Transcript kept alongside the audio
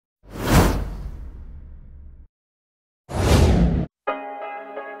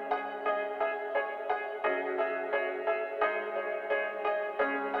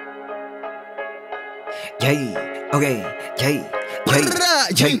yeah, okay, yeah,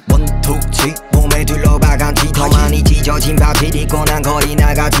 yeah. 원투치 몸에 둘러박은 티 더 많이 찢어진 바지 입고 난 거리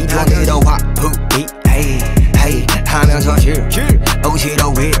나가지 돈으로 화풀이 hey, hey 하면서 실 오시러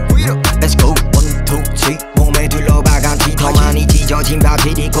위로 Let's go 원투치 몸에 둘러박은 티 더 많이 찢어진 바지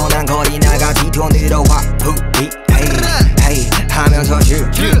입고 난 거리 나가지 돈으로 화풀이 hey, hey 하면서 실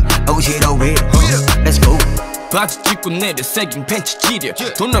오시러 위로 Let's go 바지 찢고 내려 새긴 팬츠 지려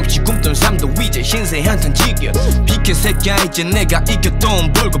돈 없이 굶던 삶도 이제 신세 한탄 지겨 비켜 새끼야 이제 내가 이겨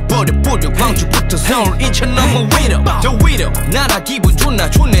돈 벌고 버려버려 광주부터 서울 인천 넘어 위로 더 위로 나라 기분 존나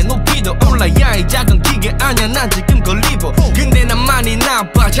좋네 높이도 올라야 이 작은 기계 아냐 난 지금 걸리고 근데 난 많이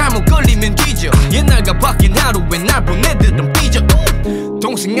나빠 잘못 걸리면 뒤져 옛날과 바뀐 하루에 날 본 애들은 삐져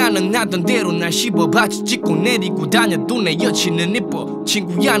동생아는 하던 대로 날 씹어 바지 찢고 내리고 다녀도 내 여친은 이뻐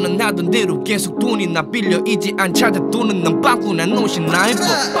친구야 는 하던 대로 계속 돈이 나 빌려 이제 안 찾아 돈은 넌 빵꾸 난 옷이 나 이뻐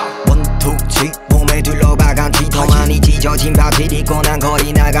원투치 몸에 둘러박은 티 더 많이 찢어진 바지 입고 난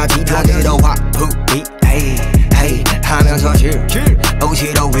거리 나가지 돈으로 화풀이 hey, hey 하면서 실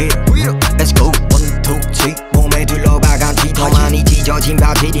오시러 위로 Let's go 원투치 몸에 둘러박은 티 더 많이 찢어진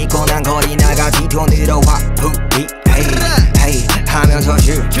바지 입고 난 거리 나가지 돈으로 화풀이 hey, hey 하면서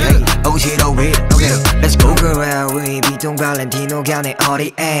실 오시러 위로 Let's go 그래 우리 비통 발렌티노 간의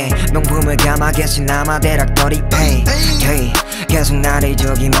어리에 명품을 감아겠지 나마 대략거리 pay hey, 계속 나를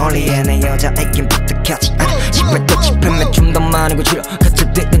저기 멀리에 내 여자애긴 부탁하지 시발 또 짚으면 좀 더 많은 싫어 같이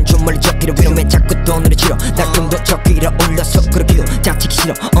듣는 좀 멀리 저기를 위로 왜 자꾸 돈으로 치러 날 좀 더 저기로 올려서 그러기도 잡히기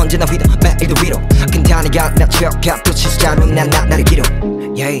싫어 언제나 위로 매일도 위로 근데 아니가 나 취업가 또 실수자로 난 나를 기로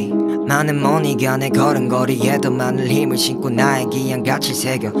yeah. 많은 머니가 내 걸음걸이에도 많은 힘을 신고 나의 기한 가치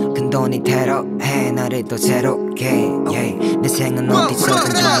새겨 큰돈이 테러해 나를 또 새롭게 yeah. 내 생은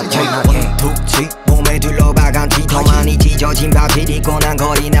어디서든 정말 정확해 원투치 몸에 둘러박은 티 더 많이 찢어진 바지 입고 난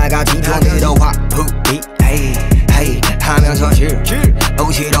거리 나가지 돈으로 화풀이 hey, hey 하면서 실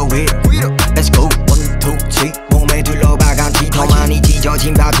오시러 위로 Let's go 원투치 몸에 둘러박은 티 더 많이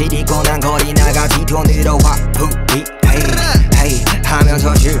찢어진 바지 입고 난 거리 나가지 돈으로 화풀이 hey, hey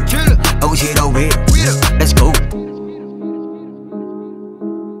하면서 실 오시러 위로 Let's go